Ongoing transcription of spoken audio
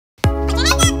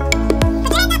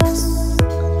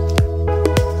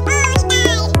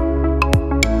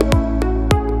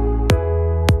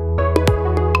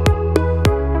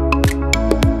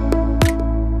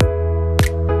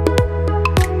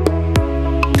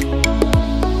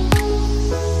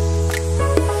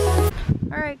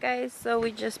guys, so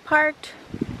we just parked,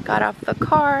 got off the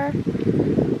car,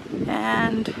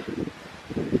 and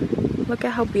look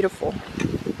at how beautiful.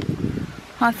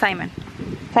 Huh, Simon?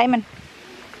 Simon.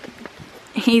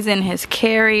 He's in his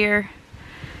carrier.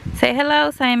 Say hello,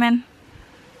 Simon.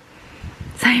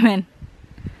 Simon.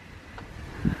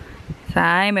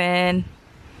 Simon.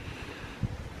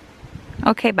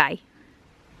 Okay, bye.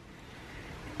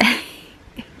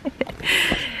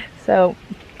 So,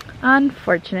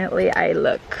 unfortunately, I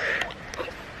look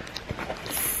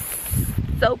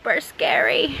super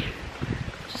scary.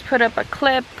 Just put up a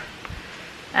clip,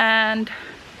 and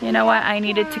you know what? I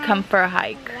needed to come for a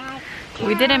hike.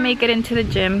 We didn't make it into the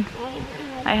gym.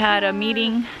 I had a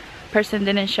meeting. Person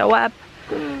didn't show up,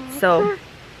 so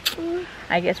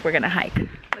I guess we're gonna hike.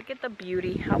 Look at the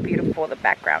beauty, how beautiful the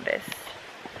background is.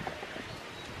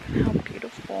 How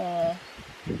beautiful.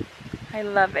 I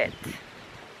love it.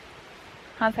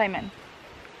 Huh, Simon?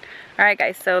 Alright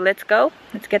guys, so let's go.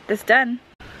 Let's get this done.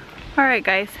 Alright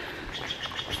guys,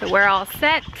 so we're all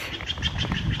set.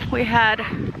 We had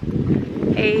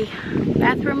a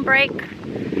bathroom break.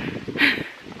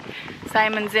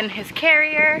 Simon's in his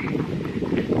carrier,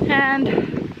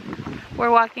 and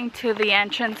we're walking to the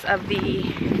entrance of the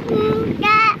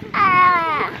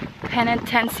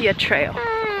Penitencia Trail.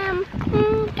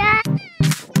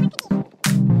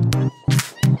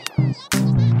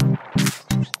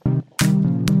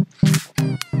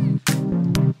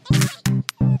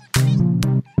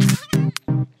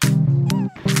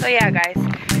 So yeah guys,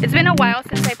 it's been a while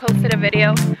since I posted a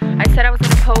video. I said I was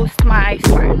going to post my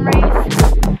Spartan race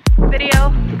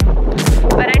video,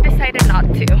 but I decided not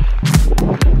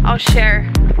to. I'll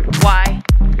share why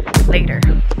later.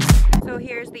 So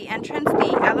here's the entrance,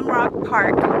 the Alum Rock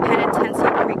Park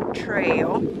Penitencia Creek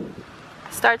Trail.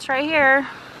 Starts right here.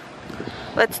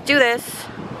 Let's do this.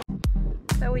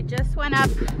 So we just went up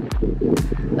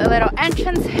the little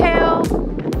entrance hill.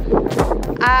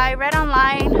 I read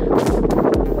online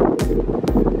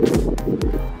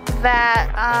that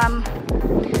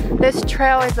this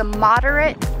trail is a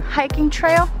moderate hiking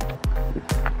trail.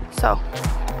 So,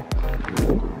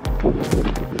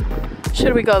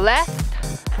 should we go left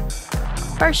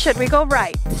or should we go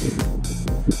right?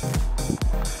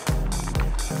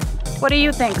 What do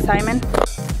you think, Simon?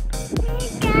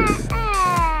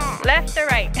 Left or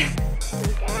right?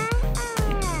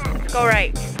 Let's go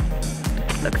right.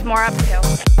 Looks more uphill.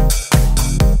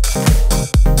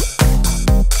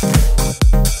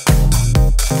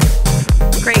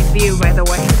 Great view, by the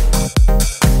way.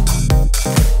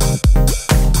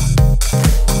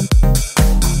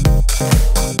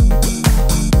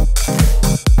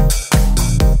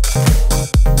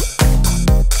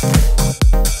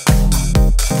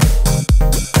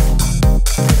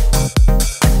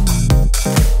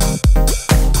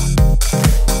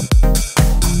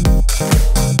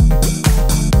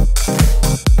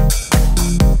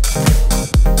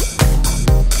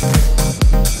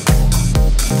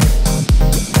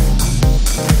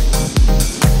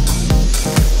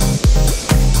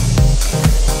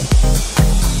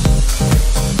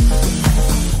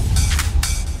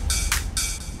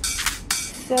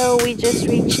 So we just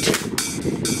reached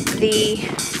the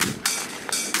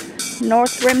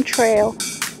North Rim Trail.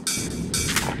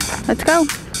 Let's go.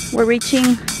 We're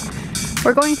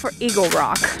going for Eagle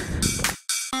Rock.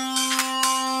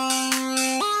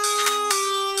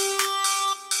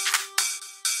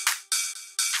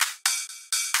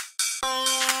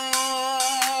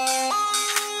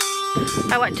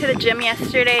 I went to the gym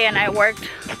yesterday and I worked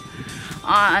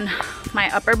on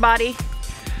my upper body.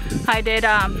 I did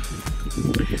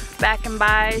back and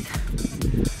buys,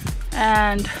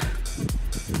 and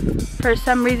for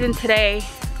some reason today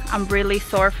I'm really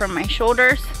sore from my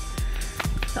shoulders.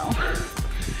 So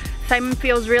Simon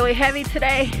feels really heavy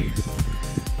today.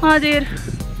 Oh dude,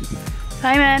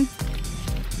 Simon.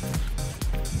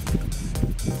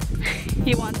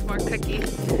 He wants more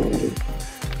cookies.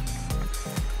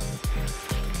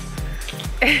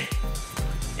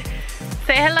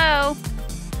 Say hello.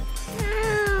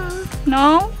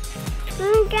 No?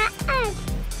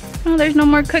 Oh, there's no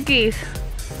more cookies.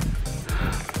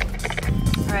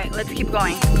 Alright, let's keep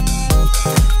going.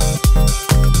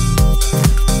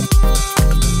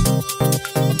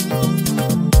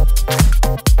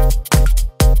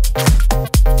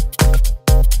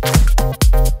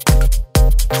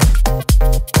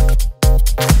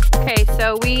 Okay,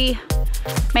 so we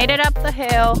made it up the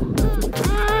hill.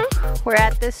 We're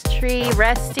at this tree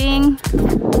resting,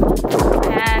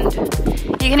 and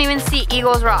you can even see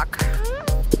Eagle's Rock.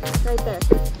 Right there.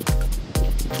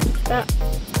 That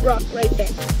rock right there.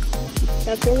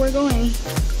 That's where we're going.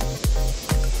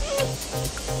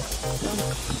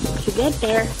 To get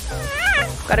there,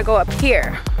 gotta go up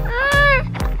here.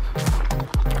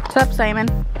 What's up, Simon?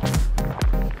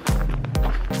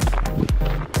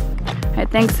 I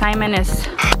think Simon is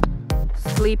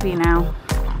sleepy now.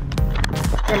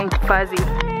 Getting fuzzy.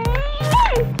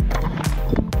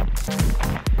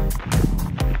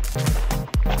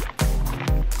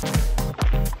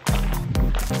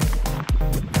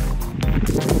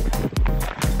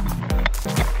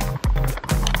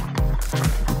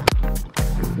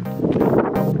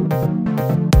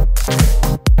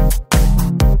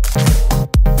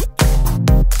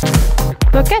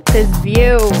 Look at this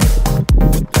view. Oh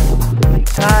my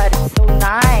God, it's so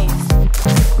nice.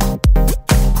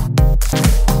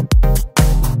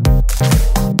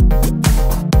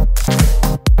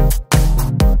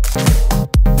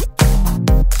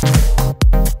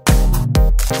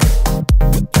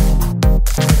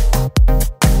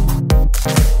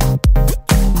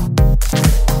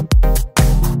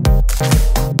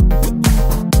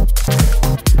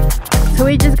 So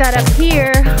we just got up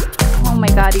here. Oh my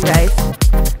God, you guys.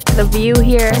 The view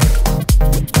here,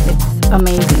 it's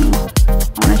amazing.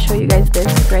 I want to show you guys this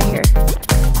right here.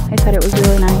 I thought it was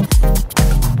really nice.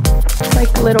 It's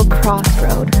like a little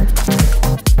crossroad.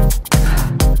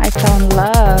 I fell in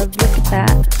love. Look at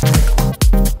that.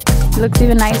 It looks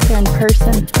even nicer in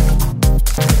person.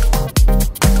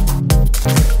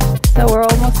 So we're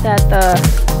almost at the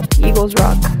Eagles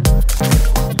Rock.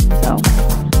 So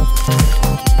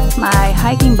my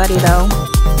hiking buddy though,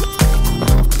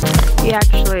 he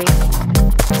actually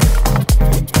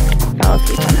fell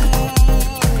asleep on us.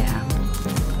 Yeah,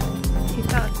 he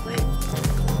fell asleep.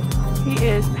 He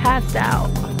is passed out.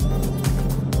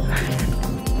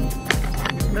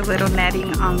 The little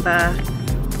netting on the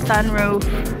sunroof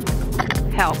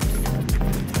helps.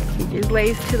 He just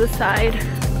lays to the side,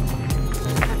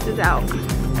 passes out.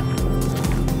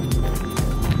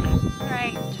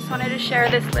 Alright, just wanted to share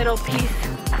this little piece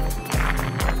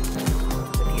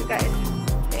with you guys.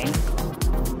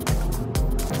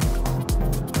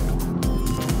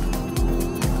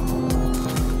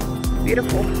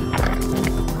 Beautiful.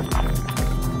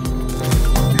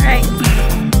 Alright.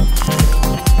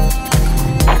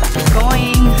 Keep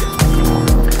going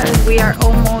because we are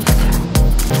almost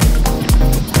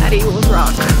at Eagles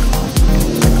Rock.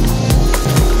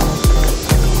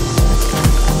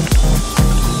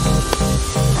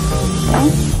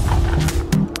 Okay.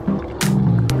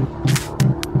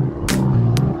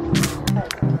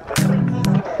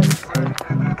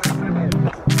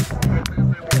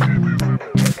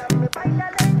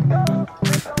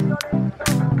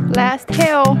 Last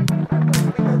hill.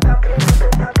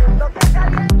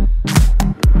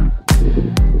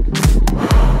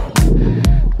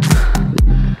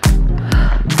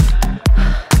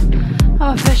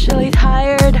 I'm officially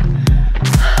tired.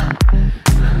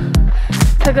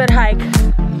 It's a good hike.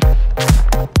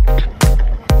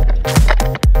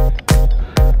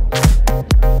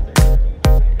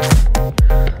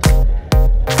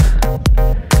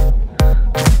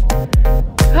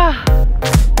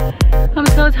 I'm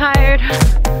so tired.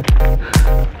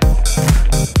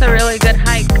 It's a really good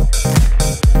hike.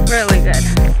 Really good.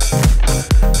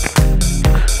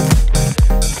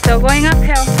 Still going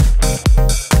uphill.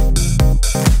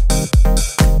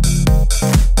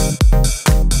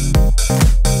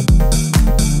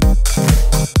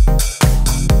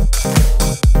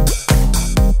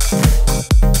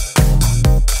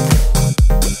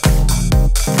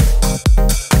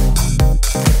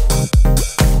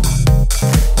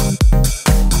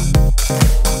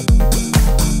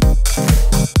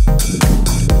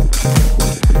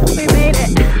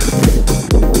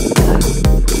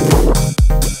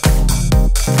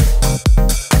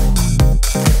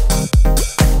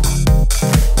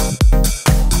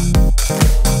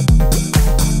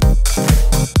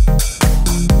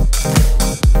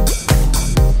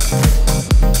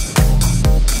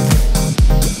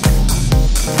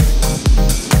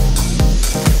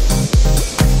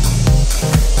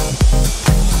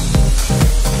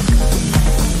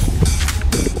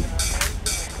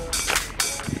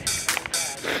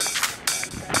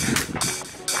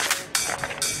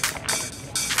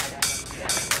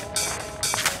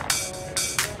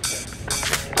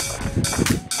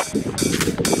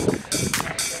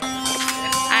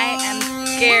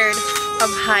 Scared of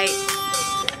heights.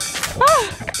 Ah.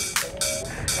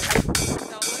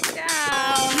 Don't look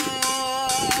down.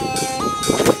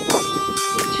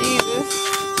 Jesus.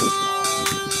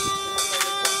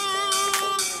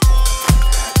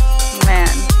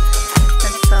 Man,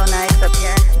 it's so nice up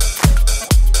here.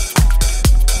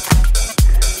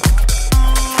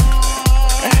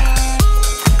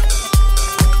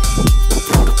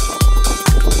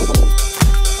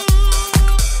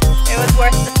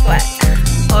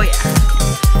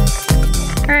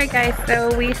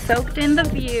 So we soaked in the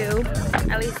view,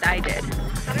 at least I did.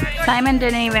 Simon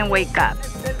didn't even wake up.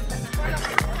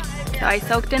 So I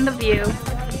soaked in the view.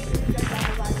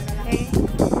 Okay.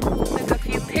 Took a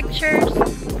few pictures.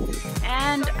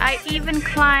 And I even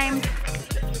climbed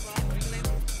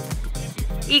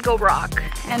Eagle Rock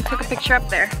and took a picture up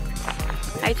there.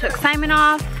 I took Simon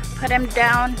off, put him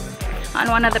down on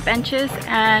one of the benches,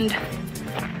 and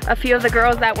a few of the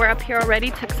girls that were up here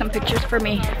already took some pictures for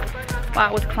me while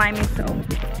I was climbing, so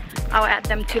I'll add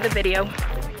them to the video.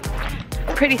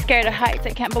 I'm pretty scared of heights. I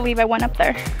can't believe I went up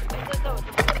there.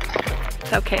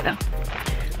 It's okay though.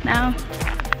 Now,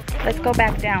 let's go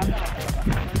back down.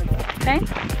 Okay?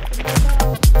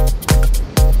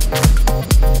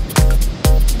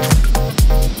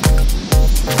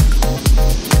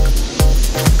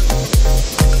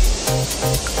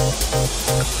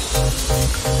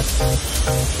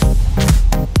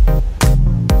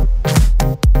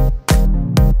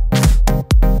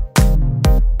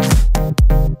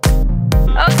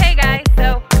 Okay guys,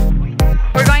 so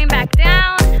we're going back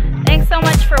down. Thanks so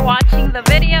much for watching the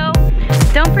video.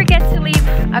 Don't forget to leave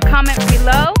a comment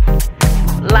below,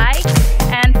 like,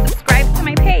 and subscribe to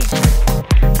my page.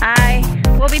 I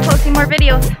will be posting more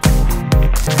videos,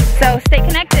 so stay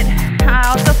connected.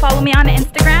 Also follow me on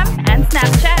Instagram and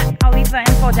Snapchat. I'll leave the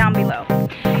info down below.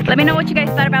 Let me know what you guys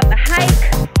thought about the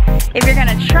hike, if you're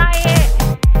gonna try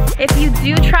it. If you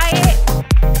do try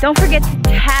it, don't forget to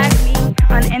tag me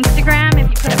on Instagram if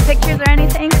you put up pictures or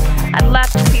anything. I'd love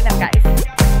to see them, guys.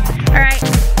 Alright,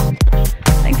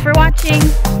 thanks for watching.